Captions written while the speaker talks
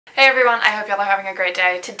Hey everyone, I hope y'all are having a great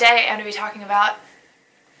day. Today I'm going to be talking about...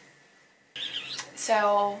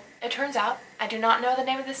 So, it turns out I do not know the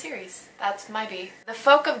name of the series. That's my B. The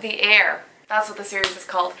Folk of the Air. That's what the series is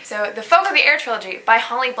called. So, the Folk of the Air trilogy by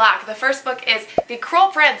Holly Black. The first book is The Cruel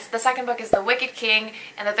Prince, the second book is The Wicked King,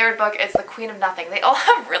 and the third book is The Queen of Nothing. They all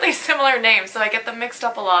have really similar names, so I get them mixed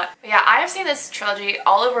up a lot. But yeah, I have seen this trilogy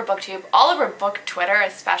all over BookTube, all over Book Twitter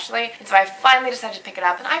especially, and so I finally decided to pick it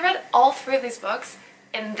up, and I read all three of these books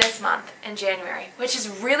in this month, in January, which is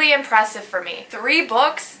really impressive for me. 3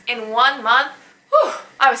 books in 1 month? Whew,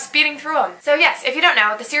 I was speeding through them. So yes, if you don't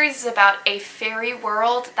know, the series is about a fairy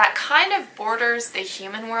world that kind of borders the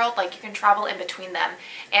human world, like you can travel in between them.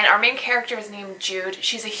 And our main character is named Jude.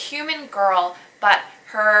 She's a human girl, but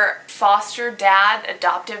her foster dad,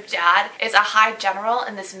 adoptive dad, is a high general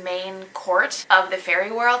in this main court of the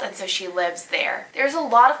fairy world, and so she lives there. There's a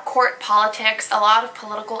lot of court politics, a lot of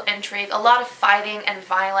political intrigue, a lot of fighting and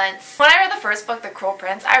violence. When I read the first book, The Cruel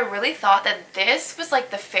Prince, I really thought that this was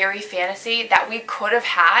like the fairy fantasy that we could have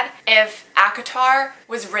had if ACOTAR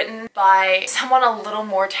was written by someone a little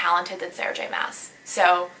more talented than Sarah J. Maas.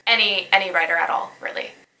 So any writer at all,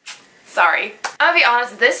 really. Sorry. I'm gonna be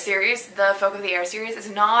honest, this series, the Folk of the Air series, is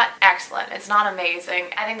not excellent. It's not amazing.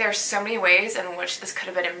 I think there's so many ways in which this could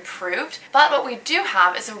have been improved, but what we do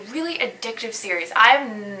have is a really addictive series. I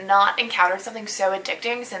have not encountered something so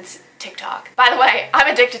addicting since TikTok. By the way,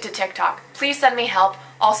 I'm addicted to TikTok. Please send me help.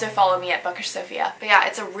 Also follow me at bookishsophia. But yeah,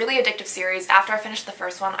 it's a really addictive series. After I finished the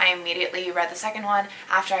first one, I immediately read the second one.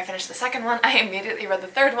 After I finished the second one, I immediately read the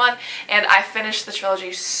third one, and I finished the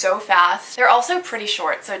trilogy so fast. They're also pretty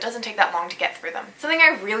short, so it doesn't take that long to get through them. Something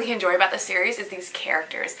I really enjoy about the series is these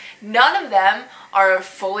characters. None of them are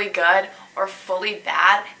fully good or fully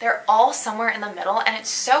bad. They're all somewhere in the middle, and it's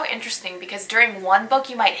so interesting because during one book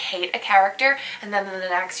you might hate a character and then in the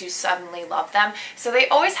next you suddenly love them. So they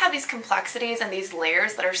always have these complexities and these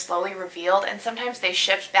layers that are slowly revealed, and sometimes they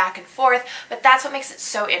shift back and forth, but that's what makes it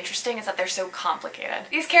so interesting, is that they're so complicated.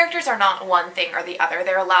 These characters are not one thing or the other.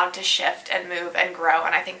 They're allowed to shift and move and grow,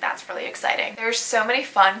 and I think that's really exciting. There's so many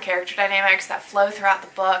fun character dynamics that flow throughout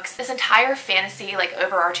the books. This entire fantasy, like,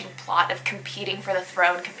 overarching plot of competing for the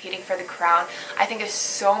throne, competing for the crown, I think is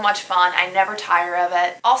so much fun. I never tire of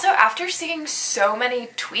it. Also, after seeing so many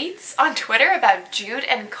tweets on Twitter about Jude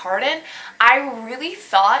and Cardan, I really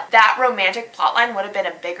thought that romantic plotline would have been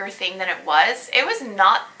a bigger thing than it was. It was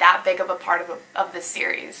not that big of a part of the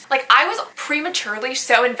series. Like, I was prematurely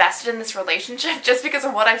so invested in this relationship just because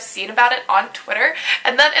of what I've seen about it on Twitter,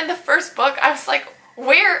 and then in the first book I was like,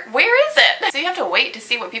 where is it? So you have to wait to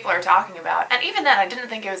see what people are talking about. And even then, I didn't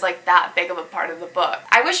think it was like that big of a part of the book.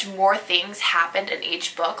 I wish more things happened in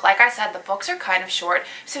each book. Like I said, the books are kind of short,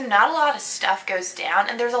 so not a lot of stuff goes down,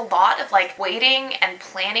 and there's a lot of like waiting and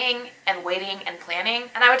planning and waiting and planning.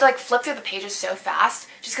 And I would like flip through the pages so fast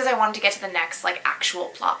just because I wanted to get to the next like actual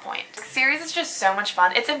plot point. The series is just so much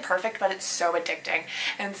fun. It's imperfect, but it's so addicting.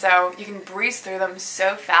 And so you can breeze through them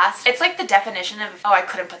so fast. It's like the definition of, oh, I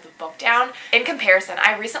couldn't put the book down. In comparison,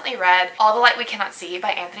 I recently read All the Light We Cannot See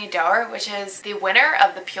by Anthony Doerr, which is the winner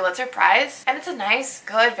of the Pulitzer Prize. And it's a nice,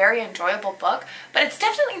 good, very enjoyable book, but it's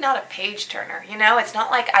definitely not a page turner, you know? It's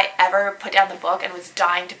not like I ever put down the book and was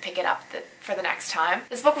dying to pick it up for the next time.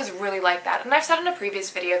 This book was really like that, and I've said in a previous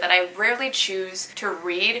video that I rarely choose to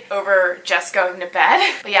read over just going to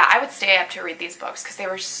bed. But yeah, I would stay up to read these books because they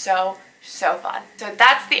were so fun. So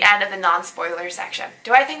that's the end of the non-spoiler section.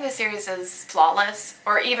 Do I think the series is flawless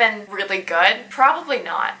or even really good? Probably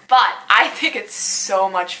not, but I think it's so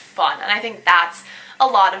much fun, and I think that's a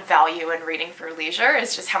lot of value in reading for leisure,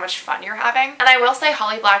 is just how much fun you're having. And I will say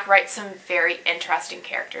Holly Black writes some very interesting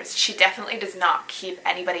characters. She definitely does not keep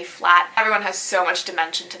anybody flat. Everyone has so much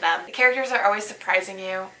dimension to them. The characters are always surprising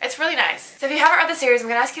you. It's really nice. So if you haven't read the series, I'm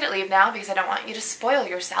gonna ask you to leave now because I don't want you to spoil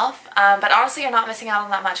yourself. But honestly, you're not missing out on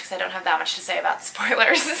that much because I don't have that much to say about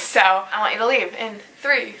spoilers. So I want you to leave in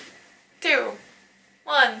 3, 2,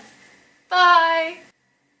 1, bye!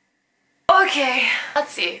 Okay,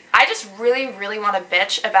 let's see. I just really want to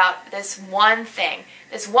bitch about this one thing.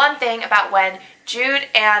 This one thing about when Jude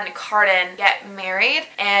and Cardan get married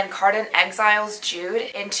and Cardan exiles Jude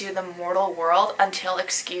into the mortal world until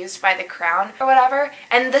excused by the crown or whatever.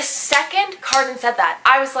 And the second Cardan said that,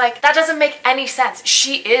 I was like, that doesn't make any sense.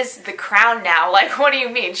 She is the crown now. Like, what do you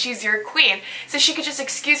mean? She's your queen. So she could just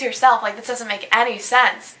excuse herself. Like, this doesn't make any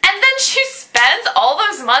sense. And then she spends all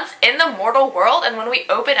those months in the mortal world, and when we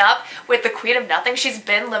open up with the Queen of Nothing, she's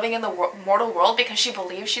been living in the mortal world because she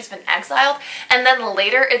believes she's been exiled, and then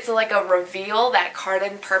later it's like a reveal that that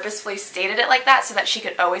Cardan purposefully stated it like that so that she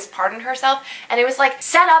could always pardon herself, and it was like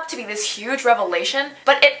set up to be this huge revelation,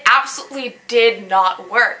 but it absolutely did not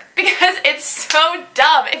work because it's so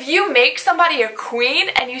dumb. If you make somebody a queen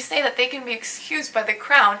and you say that they can be excused by the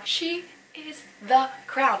crown, she is the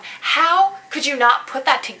crown. How could you not put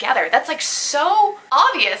that together? That's like so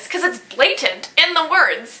obvious because it's blatant in the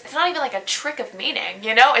words. It's not even like a trick of meaning,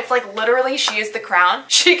 you know? It's like literally she is the crown.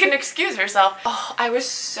 She can excuse herself. Oh, I was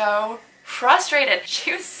so frustrated.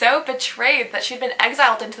 She was so betrayed that she'd been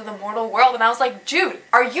exiled into the mortal world, and I was like, dude,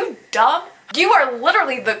 are you dumb? You are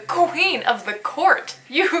literally the queen of the court.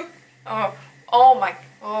 You, oh my,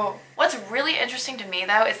 oh. What's really interesting to me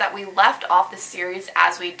though is that we left off the series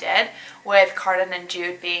as we did, with Cardan and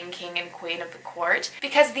Jude being king and queen of the court,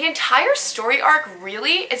 because the entire story arc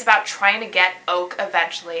really is about trying to get Oak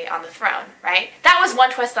eventually on the throne, right? That was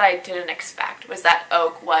one twist that I didn't expect, was that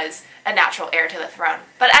Oak was a natural heir to the throne.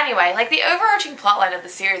 But anyway, like the overarching plotline of the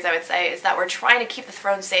series, I would say, is that we're trying to keep the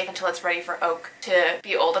throne safe until it's ready for Oak to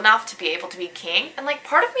be old enough to be able to be king. And like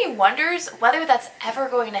part of me wonders whether that's ever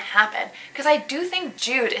going to happen, because I do think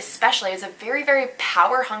Jude especially is a very, very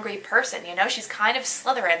power-hungry person, you know? She's kind of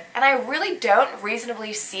Slytherin. And I really don't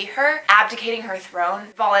reasonably see her abdicating her throne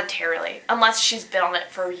voluntarily, unless she's been on it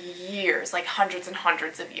for years, like hundreds and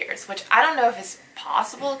hundreds of years, which I don't know if is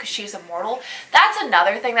possible because she's immortal. That's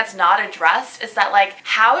another thing that's not addressed, is that like,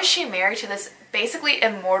 how is she married to this basically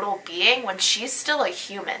immortal being when she's still a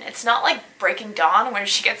human? It's not like Breaking Dawn where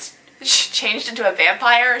she gets changed into a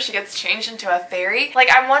vampire, or she gets changed into a fairy. Like,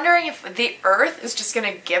 I'm wondering if the earth is just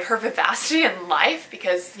gonna give her vivacity and life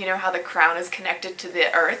because you know how the crown is connected to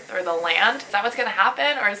the earth or the land. Is that what's gonna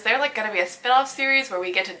happen? Or is there like gonna be a spin-off series where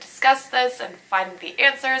we get to discuss this and find the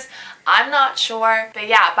answers? I'm not sure. But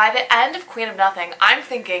yeah, by the end of Queen of Nothing, I'm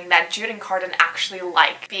thinking that Jude and Cardan actually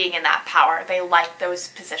like being in that power. They like those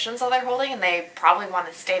positions that they're holding and they probably want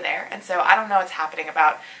to stay there. And so I don't know what's happening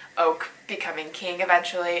about Oak becoming king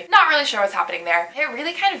eventually. Not really sure what's happening there. It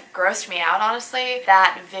really kind of grossed me out, honestly,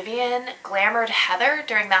 that Vivian glamored Heather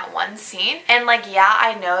during that one scene. And like, yeah,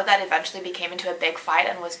 I know that eventually became into a big fight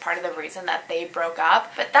and was part of the reason that they broke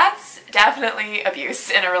up, but that's definitely abuse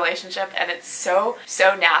in a relationship, and it's so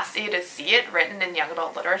nasty to see it written in young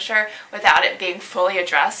adult literature without it being fully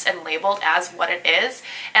addressed and labeled as what it is.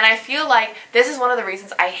 And I feel like this is one of the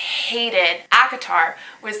reasons I hated ACOTAR,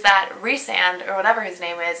 was that Rhysand, or whatever his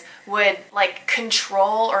name is, would like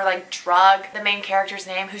control or like drug the main character's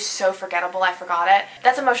name, who's so forgettable, I forgot it.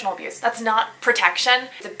 That's emotional abuse. That's not protection.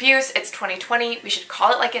 It's abuse. It's 2020. We should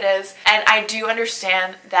call it like it is. And I do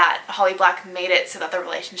understand that Holly Black made it so that the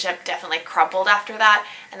relationship definitely crumbled after that,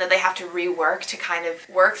 and that they have to rework to kind of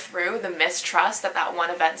work through the mistrust that that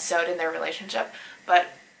one event sowed in their relationship. But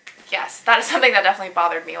yes, that is something that definitely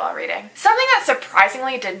bothered me while reading. Something that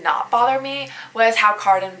surprisingly did not bother me was how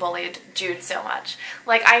Cardan bullied Jude so much.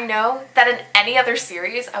 Like, I know that in any other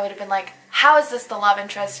series I would have been like, how is this the love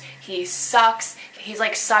interest? He sucks. He's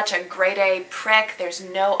like such a grade A prick. There's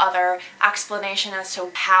no other explanation as to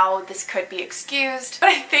how this could be excused. But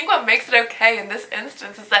I think what makes it okay in this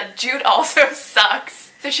instance is that Jude also sucks.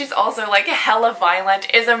 So she's also like hella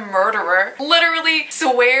violent, is a murderer, literally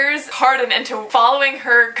swears Cardan into following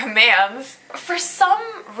her commands. For some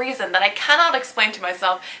reason that I cannot explain to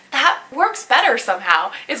myself, that works better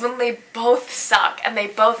somehow, is when they both suck and they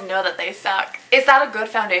both know that they suck. Is that a good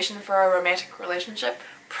foundation for a romantic relationship?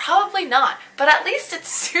 Probably not, but at least it's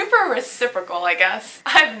super reciprocal, I guess.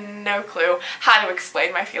 I have no clue how to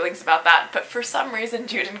explain my feelings about that, but for some reason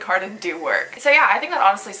Jude and Cardan do work. So yeah, I think that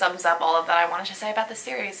honestly sums up all of that I wanted to say about the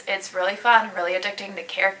series. It's really fun, really addicting. The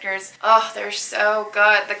characters, oh, they're so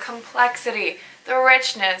good. The complexity, the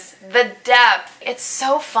richness, the depth. It's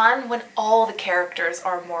so fun when all the characters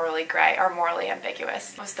are morally gray, are morally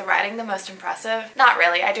ambiguous. Was the writing the most impressive? Not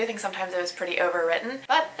really. I do think sometimes it was pretty overwritten,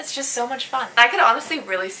 but it's just so much fun. I could honestly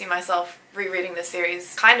really see myself rereading the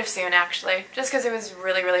series kind of soon, actually, just because it was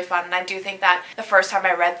really fun. And I do think that the first time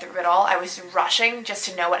I read through it all, I was rushing just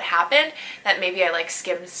to know what happened, that maybe I like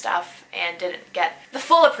skimmed stuff and didn't get the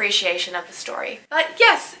full appreciation of the story. But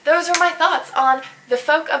yes, those are my thoughts on The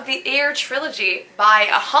Folk of the Air trilogy by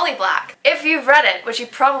Holly Black. If you've read it, which you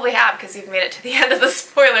probably have because you've made it to the end of the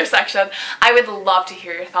spoiler section, I would love to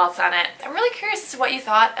hear your thoughts on it. I'm really curious as to what you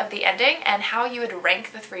thought of the ending and how you would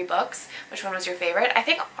rank the 3 books. Which one was your favorite? I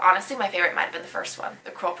think honestly my favorite might have been the first one,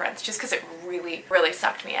 The Cruel Prince, just because it really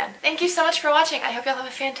sucked me in. Thank you so much for watching. I hope y'all have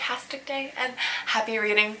a fantastic day and happy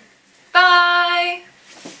reading. Bye!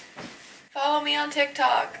 Follow me on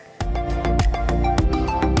TikTok.